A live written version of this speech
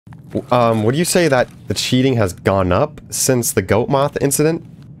Would you say that the cheating has gone up since the goat moth incident?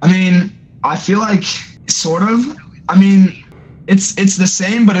 I mean, I feel like sort of. I mean, it's the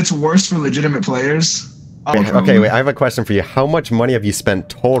same, but it's worse for legitimate players. Okay, wait. I have a question for you. How much money have you spent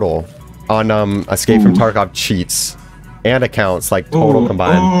total on Escape from Tarkov cheats and accounts, like total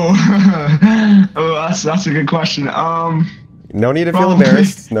combined? That's a good question. No need to feel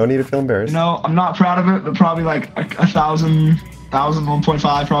embarrassed. No need to feel embarrassed. No, I'm not proud of it, but probably like 1,000,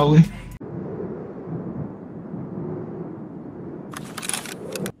 1.5 probably.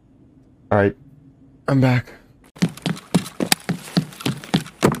 All right, I'm back.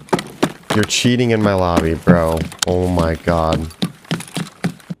 You're cheating in my lobby, bro. Oh my god.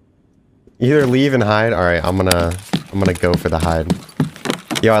 Either leave and hide. All right, I'm gonna go for the hide.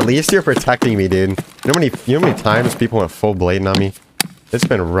 Yo, at least you're protecting me, dude. You know how many times people went full blading on me? It's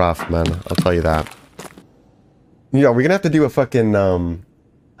been rough, man. I'll tell you that. You know, we're gonna have to do a fucking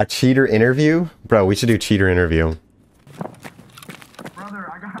a cheater interview, bro. We should do cheater interview.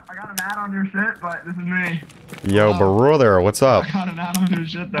 Brother, I got an ad on your shit, but this is me. Yo, brother, what's up? I got an ad on your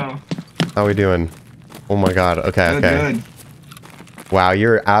shit though. How we doing? Oh my god. Okay, okay. Good. Wow,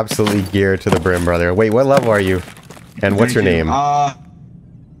 you're absolutely geared to the brim, brother. Wait, what level are you? And what's your name?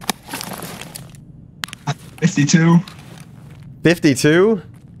 52. 52?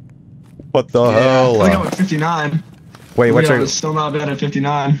 What the hell? I think I was 59. Wait, what's your... Still not bad at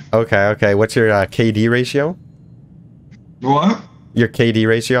 59. Okay, okay. What's your KD ratio? What? Your KD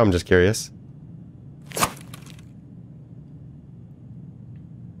ratio? I'm just curious.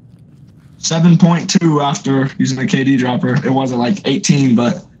 7.2 after using a KD dropper. It wasn't like 18,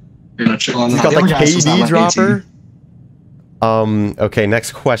 but you're gonna chill on that. You got the KD dropper? Okay,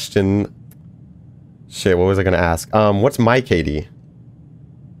 next question. Shit, what was I gonna ask? What's my KD?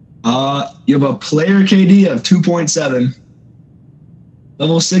 You have a player KD of 2.7.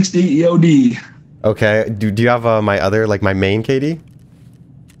 Level 60 EOD. Okay, do you have my other, like my main KD?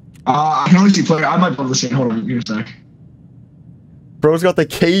 I can only see player. I might be able to see. Hold on, give me a sec. Bro's got the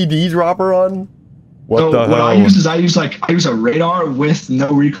KD dropper on? What the hell? What I use is I use a radar with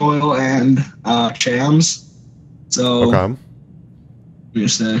no recoil and chams. So okay. Give me a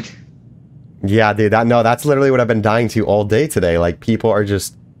sec. Yeah, dude, that's literally what I've been dying to all day today. Like, people are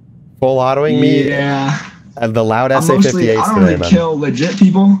just full autoing me. Yeah. And the loud SA-58s today, I don't really kill legit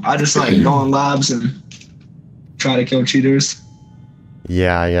people. I just like go on labs and try to kill cheaters.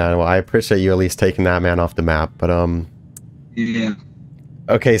 Yeah, yeah. Well, I appreciate you at least taking that man off the map, but yeah.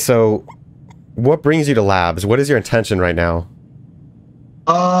 Okay, so what brings you to labs? What is your intention right now?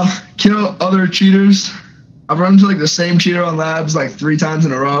 Kill other cheaters. I've run into like the same cheater on labs like 3 times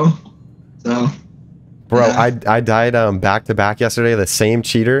in a row. So, bro, yeah. I died back to back yesterday, the same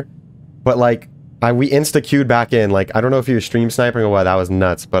cheater, but like we insta queued back in. Like, I don't know if you were stream sniping or what. That was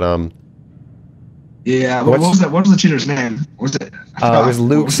nuts, but yeah. What was that? What was the cheater's name? What was it? It was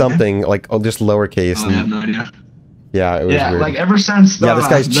Luke something, like just lowercase. I have no idea. Yeah, it was weird. Like ever since yeah, this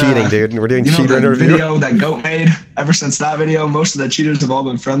guy's cheating, dude. We're doing cheater interview. Video that Goat made. Ever since that video, most of the cheaters have all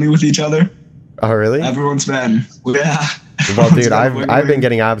been friendly with each other. Oh, really? Everyone's been. Yeah. Well, dude, I've been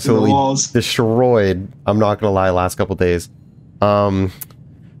getting absolutely destroyed. I'm not gonna lie, last couple days.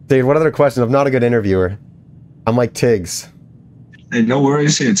 Dude, what other questions? I'm not a good interviewer. I'm like Tiggs. Hey, no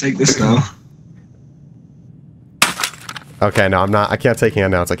worries. Here, take this though. Okay, no, I'm not. I can't take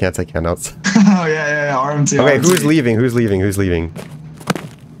handouts. I can't take handouts. Oh yeah. RMT. Okay, RMT. who's leaving? Who's leaving? Who's leaving?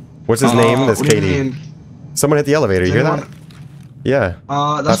 What's his name? That's KD. Someone hit the elevator. You hear that? Yeah.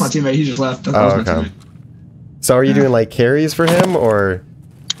 That's my teammate. He just left. Oh, okay. So are you doing like carries for him or?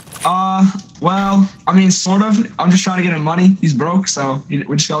 Well, I mean, sort of. I'm just trying to get him money. He's broke, so we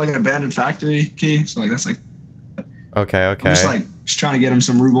just got like an abandoned factory key. So like that's like. Okay. I'm just trying to get him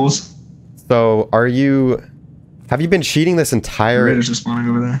some rubles. So have you been cheating this entire? Raiders are spawning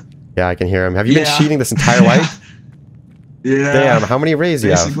over there. Yeah, I can hear him. Have you been cheating this entire wipe? Yeah. Damn, how many raids do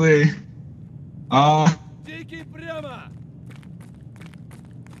you have? Basically.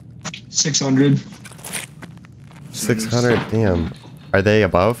 600. 600. Damn. Are they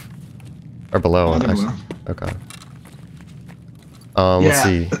above or below? Below. Okay. Let's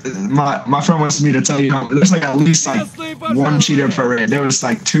see. My friend wants me to tell you how there's like at least like 1 cheater per raid. There was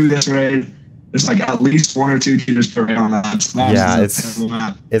like 2 this raid. There's like at least 1 or 2 cheaters per raid on that. Yeah,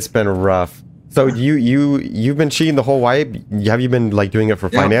 it's been rough. So you've been cheating the whole wipe? Have you been like doing it for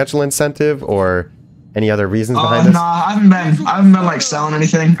financial incentive or any other reasons behind this? No, I haven't been like selling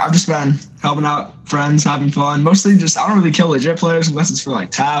anything. I've just been helping out friends, having fun. Mostly just I don't really kill legit players unless it's for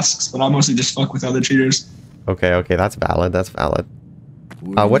like tasks, but I mostly just fuck with other cheaters. Okay, that's valid. That's valid.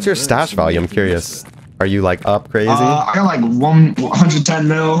 What's your stash value? I'm curious. Are you like up crazy? I got like 110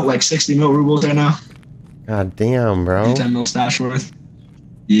 mil, like 60 mil rubles right now. God damn, bro. 10 mil stash worth.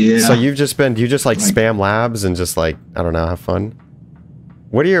 Yeah. So you just like spam labs and just like, I don't know, have fun?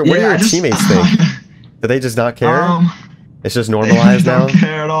 What do your teammates think? Do they just not care? It's just normalized now? They don't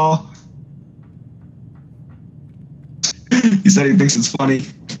care at all. He said he thinks it's funny.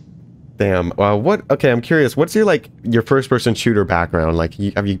 Damn. Well, okay, I'm curious. What's your first-person shooter background? Like,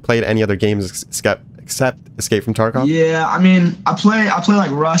 have you played any other games except Escape from Tarkov? Yeah, I mean, I play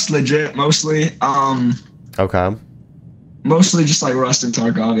like Rust legit mostly. Okay. Mostly just like Rust and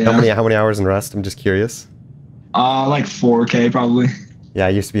Tarkov, yeah. How many hours in Rust? I'm just curious. Like 4K probably. Yeah, I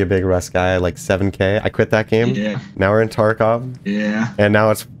used to be a big Rust guy, like 7K. I quit that game. Yeah. Now we're in Tarkov. Yeah. And now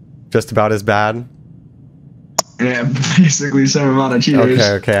it's just about as bad. Yeah, basically same amount of cheaters.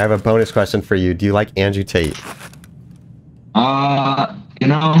 Okay. I have a bonus question for you. Do you like Andrew Tate? You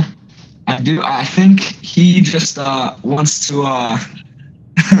know, I do. I think he just wants to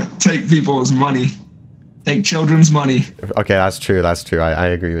take people's money. Take children's money. Okay, that's true. I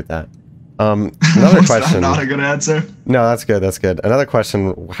agree with that. Another question. Not a good answer. No, that's good. Another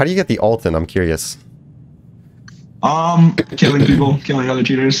question. How do you get the Alton? I'm curious. Killing people, killing other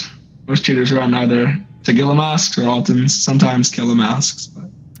cheaters. Most cheaters run either Tagilla masks or Altons, sometimes killer masks. But.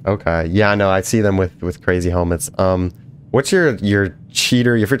 Okay. Yeah, no, I see them with crazy helmets. What's your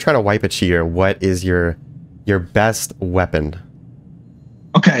cheater? If you're trying to wipe a cheater, what is your best weapon?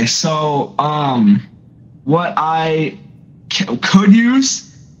 Okay, so what I could use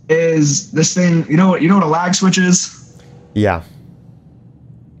is this thing. You know what a lag switch is? Yeah.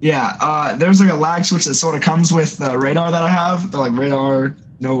 Yeah. There's like a lag switch that sort of comes with the radar that I have. The like radar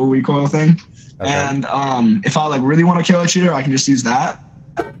no recoil thing. Okay. And if I like really want to kill a cheater, I can just use that.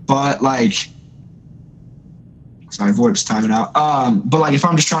 But like, sorry, VoIP's timing out. But like if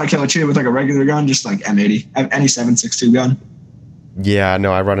I'm just trying to kill a cheater with like a regular gun, just like M80, any 7.62 gun. Yeah,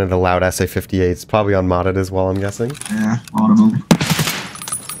 no, I run into loud SA-58s, probably unmodded as well, I'm guessing. Yeah, a lot of them.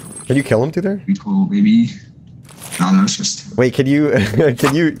 Can you him through there? Be cool, baby. No, it's just. Wait, can you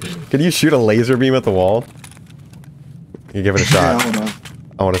shoot a laser beam at the wall? You give it a shot. Yeah, hold on.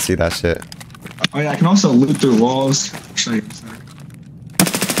 I want to see that shit. Oh yeah, I can also loot through walls. I'll show you in a sec.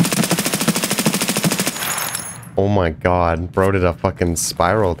 Oh my god, bro did a fucking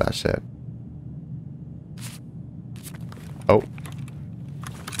spiral with that shit. Oh.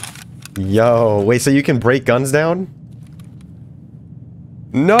 Yo, wait, so you can break guns down?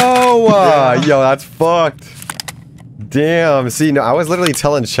 No! Yeah. Yo, that's fucked. Damn, see, no, I was literally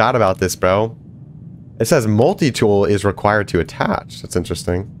telling chat about this, bro. It says multi-tool is required to attach. That's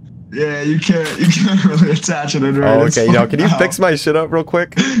interesting. Yeah, you can't really attach it in right. Oh, okay, yo, can you fix my shit up real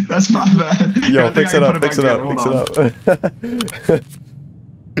quick? That's my bad. Yo, fix it up.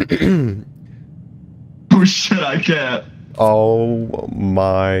 Oh shit, I can't. Oh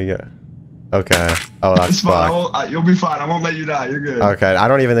my. Okay. Oh, that's fucked. You'll be fine. I won't let you die. You're good. Okay, I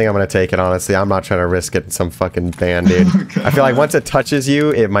don't even think I'm gonna take it, honestly. I'm not trying to risk it in some fucking ban, dude. Okay. I feel like once it touches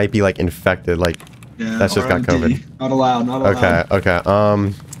you, it might be like infected. Like, yeah, that's just got COVID. Not allowed, not allowed. Okay.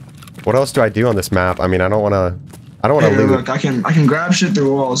 What else do I do on this map? I mean, I don't wanna loot. Look, I can grab shit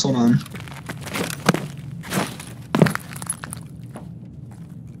through walls. Hold on.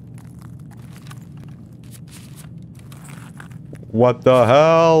 What the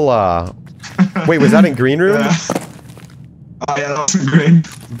hell? Wait, was that in green room? Yeah. Oh yeah, that was in green.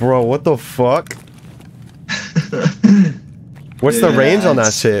 Bro, what the fuck? What's the range on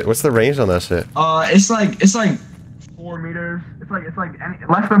that shit? What's the range on that shit? It's like 4 meters. It's like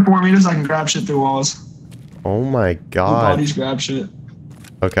less than 4 meters. I can grab shit through walls. Oh my god. Bodies grab shit.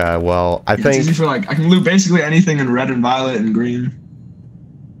 Okay, well, I think it's easy for like I can loot basically anything in red and violet and green.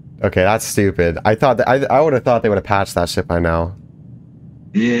 Okay, that's stupid. I thought that I would have thought they would have patched that shit by now.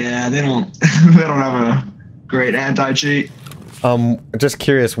 Yeah, they don't they don't have a great anti-cheat. Just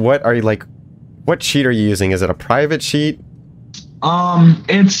curious, what cheat are you using? Is it a private cheat?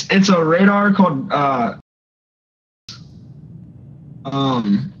 It's a radar called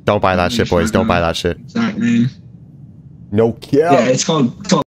Don't buy that shit, boys. Don't buy that shit. Exact name. No kill. Yeah, it's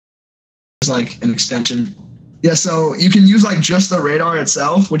like an extension. Yeah, so you can use like just the radar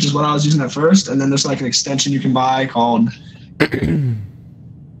itself, which is what I was using at first, and then there's like an extension you can buy called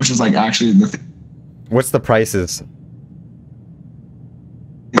which is like actually the What's the prices?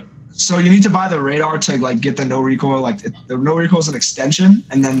 So you need to buy the radar to like get the no recoil. Like the no recoil is an extension,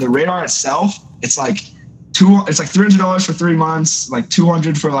 and then the radar itself, it's like $300 for 3 months, like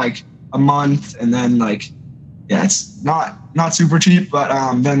 $200 for like a month, and then like yeah, it's not super cheap, but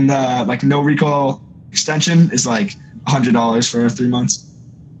then the like no recoil extension is like $100 for 3 months.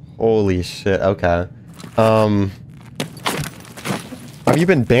 Holy shit! Okay. Have you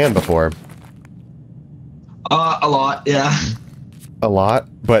been banned before? A lot, yeah. A lot?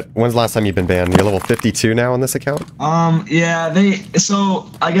 But when's the last time you've been banned? You're level 52 now on this account? Yeah, so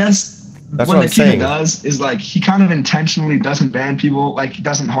I guess That's what what I'm the saying. does is like he kind of intentionally doesn't ban people, like he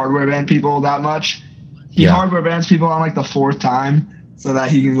doesn't hardware ban people that much. He hardware bans people on like the 4th time so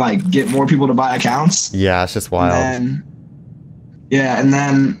that he can like get more people to buy accounts. Yeah, it's just wild. And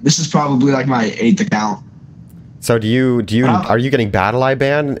then this is probably like my 8th account. So are you getting battle eye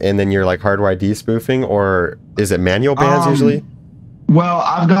banned and then you're like hardware ID spoofing, or is it manual bans usually? Well,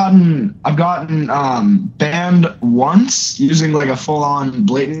 I've gotten banned once using like a full-on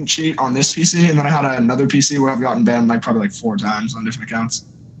blatant cheat on this PC, and then I had another PC where I've gotten banned like probably like 4 times on different accounts.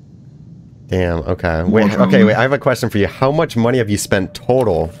 Damn. Okay. Wait. I have a question for you. How much money have you spent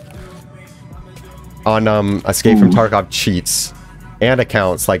total on Escape from Tarkov cheats and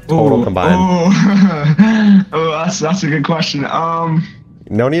accounts, like total combined? That's a good question.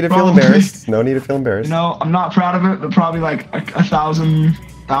 No need to feel embarrassed. No need to feel embarrassed. You know, I'm not proud of it, but probably like 1,000,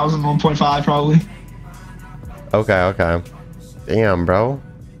 1.5 probably. Okay. Damn, bro.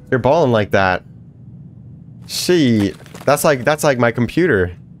 You're balling like that. Shit. That's like my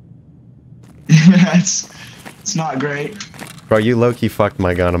computer. Yeah, it's not great. Bro, you low-key fucked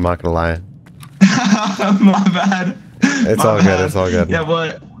my gun, I'm not gonna lie. My bad. It's all good, it's all good. Yeah,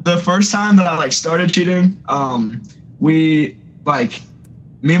 but the first time that I like started cheating,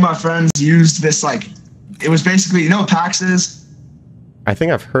 me and my friends used this, like, it was basically, you know what PAX is? I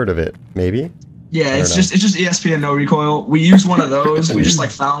think I've heard of it, maybe? Yeah, it's just ESPN no recoil. We used one of those. We just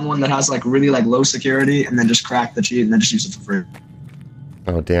like found one that has like really like low security and then just cracked the cheat and then just used it for free.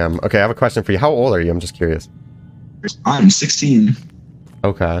 Oh, damn. Okay, I have a question for you. How old are you? I'm just curious. I'm 16.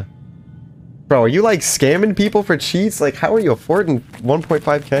 Okay. Bro, are you like scamming people for cheats? Like, how are you affording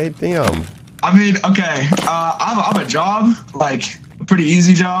 1.5K? Damn. I mean, okay, I have a job, like a pretty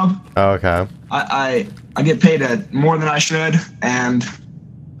easy job. Oh, okay. I get paid more than I should, and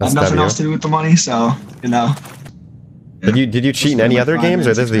I have nothing else to do with the money, so you know. Yeah. Did you cheat in any other games,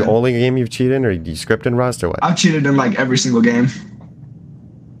 or this is the only game you've cheated in, or do you script in Rust, or what? I've cheated in like every single game.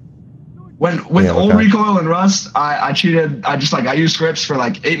 With old recoil and Rust, I cheated. I used scripts for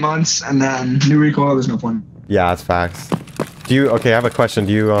like 8 months, and then new recoil. There's no point. Yeah, that's facts. Okay, I have a question.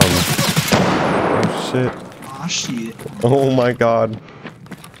 Do you Oh shit. Oh shit. Oh my god.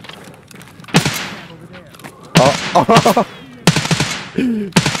 Oh. We're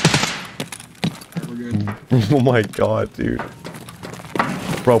good. Oh my god, dude.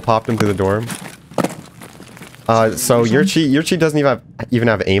 Bro popped him through the door. So your cheat doesn't even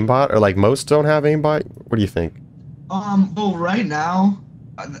have aimbot, or like most don't have aimbot? What do you think? Well, right now,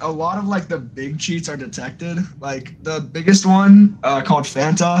 a lot of like the big cheats are detected. Like the biggest one, called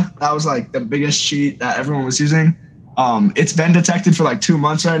Fanta, that was like the biggest cheat that everyone was using. It's been detected for like 2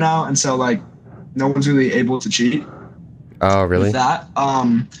 months right now, and so like no one's really able to cheat. Oh, really? With that.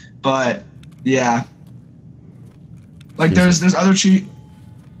 But yeah. Like there's other cheat.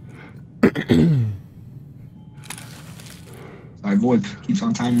 Sorry, VoIP keeps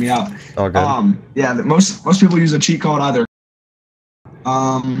on timing me out. Oh, good. Yeah, most people use a cheat code either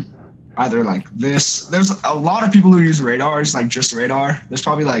like this. There's a lot of people who use radars, like just radar. There's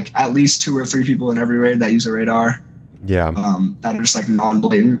probably like at least 2 or 3 people in every raid that use a radar. Yeah. That are just like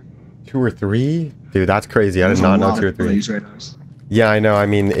non-blatant. 2 or 3? Dude, that's crazy. I did not know 2 or 3. Use radars. Yeah, I know. I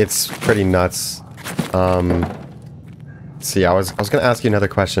mean, it's pretty nuts. See, I was gonna ask you another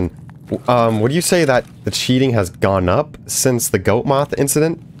question. Would you say that the cheating has gone up since the goat moth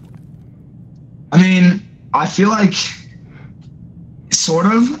incident? I mean, I feel like sort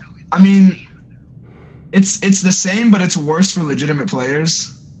of. I mean, it's the same, but it's worse for legitimate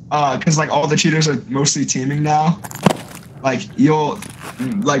players. Because like all the cheaters are mostly teaming now. Like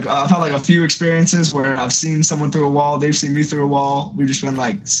I've had like a few experiences where I've seen someone through a wall, they've seen me through a wall. We've just been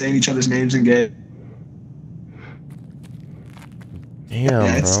like saying each other's names in game. Damn,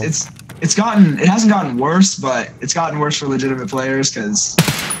 yeah, bro. It hasn't gotten worse, but it's gotten worse for legitimate players because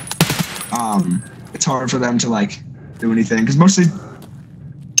it's hard for them to like do anything. Because mostly,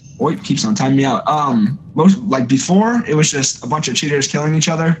 it keeps on timing me out. Before it was just a bunch of cheaters killing each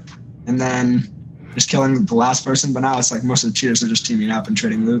other, and then just killing the last person. But now it's like most of the cheaters are just teaming up and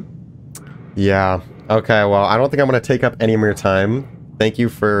trading loot. Yeah. Okay. Well, I don't think I'm gonna take up any more your time. Thank you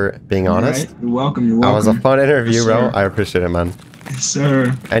for being honest. Right. You're welcome. That was a fun interview, yes, bro. Sir. I appreciate it, man. Yes,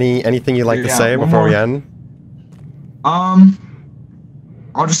 sir. Anything you'd like to say before we end?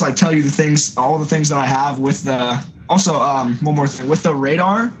 I'll just like tell you all the things that I have with the. Also, one more thing with the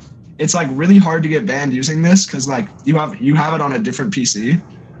radar. It's like really hard to get banned using this because like you have it on a different PC.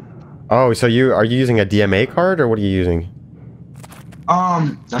 Oh, so are you using a DMA card or what are you using?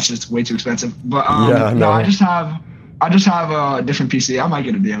 That's just way too expensive. But Yeah, no, no. I just have a different PC. I might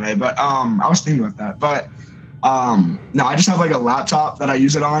get a DMA, but I was thinking about that. But no, I just have like a laptop that I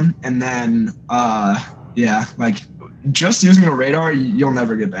use it on, and then yeah, like just using a radar, you'll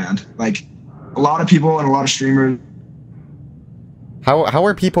never get banned. Like a lot of people and a lot of streamers. How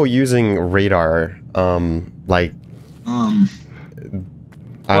are people using radar? Like I'm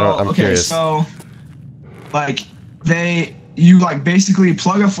Okay, curious. so like you like basically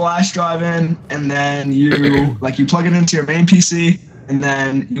plug a flash drive in, and then you you plug it into your main PC, and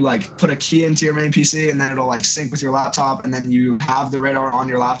then you like put a key into your main PC, and then it'll like sync with your laptop, and then you have the radar on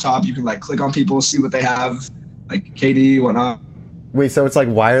your laptop. You can like click on people, see what they have, like KD, whatnot. Wait, so it's like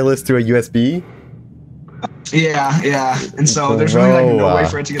wireless to a USB? Yeah. And so there's really like no way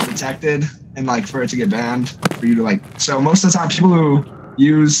for it to get detected and like for it to get banned for you to like. So most of the time, people who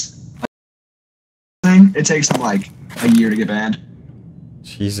use it takes them like a year to get banned.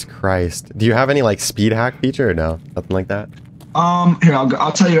 Jesus Christ. Do you have any like speed hack feature or no? Nothing like that? Here,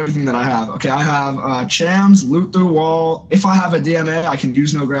 I'll tell you everything that I have. Okay, I have chams, loot through wall. If I have a DMA, I can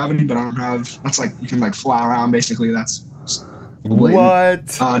use no gravity, but I don't have. That's like you can like fly around basically. That's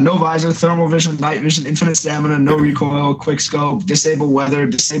what? No visor, thermal vision, night vision, infinite stamina, no recoil, quick scope, disable weather,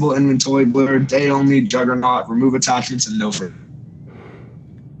 disable inventory blur, day only, juggernaut, remove attachments, and no fur.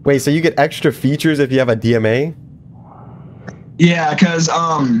 Wait, so you get extra features if you have a DMA? Yeah, because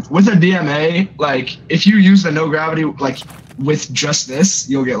with a DMA, like if you use the no gravity, like with just this,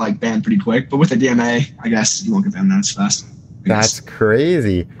 you'll get like banned pretty quick. But with a DMA, I guess you won't get banned as fast. That's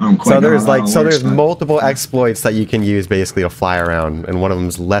crazy. So there's multiple exploits that you can use basically to fly around, and one of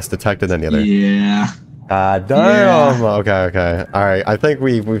them's less detected than the other. Yeah. Damn. Yeah. Okay. All right. I think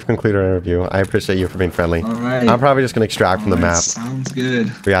we've concluded our interview. I appreciate you for being friendly. All right. I'm probably just gonna extract from the map. Sounds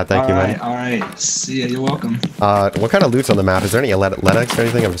good. But yeah. Thank you, man. All right. See ya. You're welcome. What kind of loot's on the map? Is there any Linux or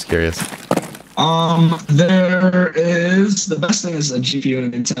anything? I'm just curious. There is the best thing is a GPU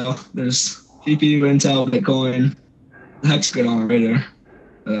and Intel. There's GPU, Intel, Bitcoin. The heck's good on the radar.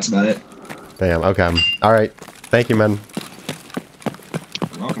 That's about it. Damn. Okay. All right. Thank you, man.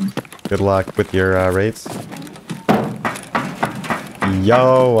 You're welcome. Good luck with your raids.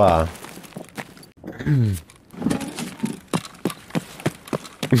 Yo.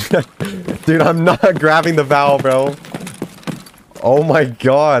 Dude, I'm not grabbing the valve, bro. Oh my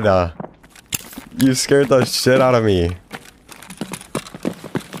god. You scared the shit out of me.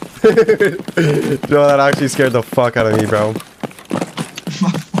 Yo, that actually scared the fuck out of me, bro. My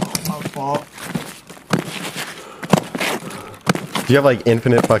fault. Do you have like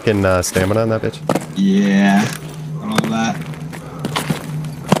infinite fucking stamina in that bitch? Yeah. All that.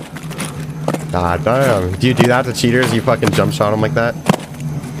 God damn. Do you do that to cheaters? You fucking jump shot them like that?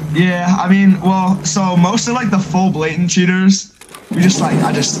 Yeah, I mean, well, so most of like the full blatant cheaters, I just like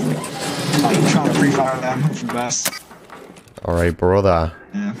try to free fire them for the best. Alright, brother.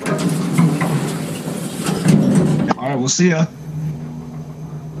 Yeah. Alright, we'll see ya.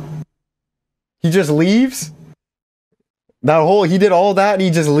 He just leaves? He did all that and he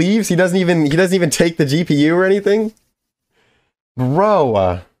just leaves? He doesn't even take the GPU or anything?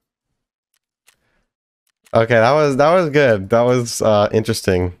 Bro. Okay, that was good. That was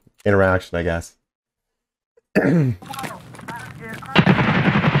interesting interaction, I guess.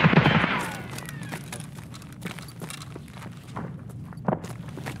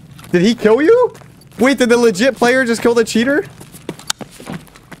 Did he kill you? Wait, did the legit player just kill the cheater?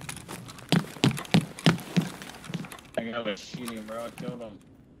 I was cheating, bro. I killed him.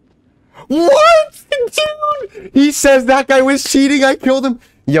 What? Dude! He says that guy was cheating, I killed him.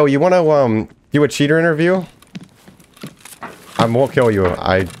 Yo, you wanna do a cheater interview? I won't kill you.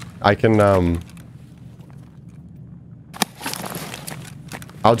 I can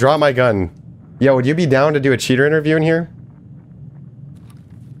I'll drop my gun. Yo, would you be down to do a cheater interview in here?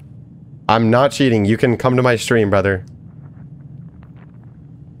 I'm not cheating. You can come to my stream, brother.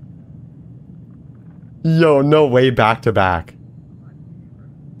 Yo, no way, back to back.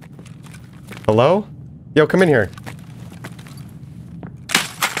 Hello? Yo, come in here.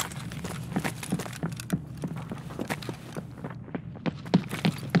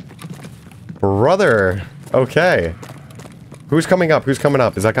 Brother. Okay. Who's coming up? Who's coming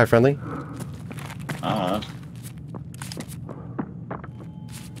up? Is that guy friendly?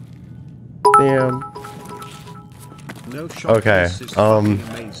 Damn. No shot. Okay.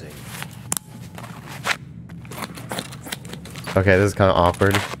 Okay, this is kind of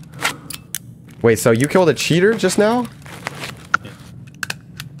awkward. Wait, so you killed a cheater just now? Yeah.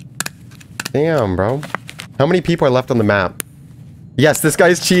 Damn, bro. How many people are left on the map? Yes, this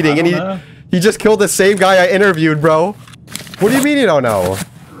guy's cheating, and know. he just killed the same guy I interviewed, bro. What do you mean you don't know?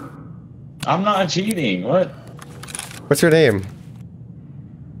 I'm not cheating. What? What's your name?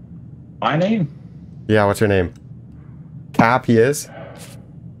 My name? Yeah, what's your name? Cap, he is?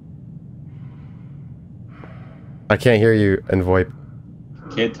 I can't hear you in VoIP.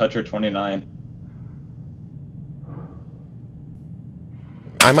 Kid Toucher 29.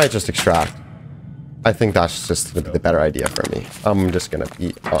 I might just extract. I think that's just the better idea for me. I'm just gonna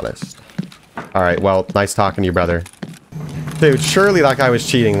be honest. Alright, well, nice talking to you, brother. Dude, surely that guy was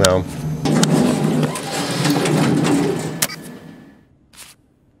cheating, though.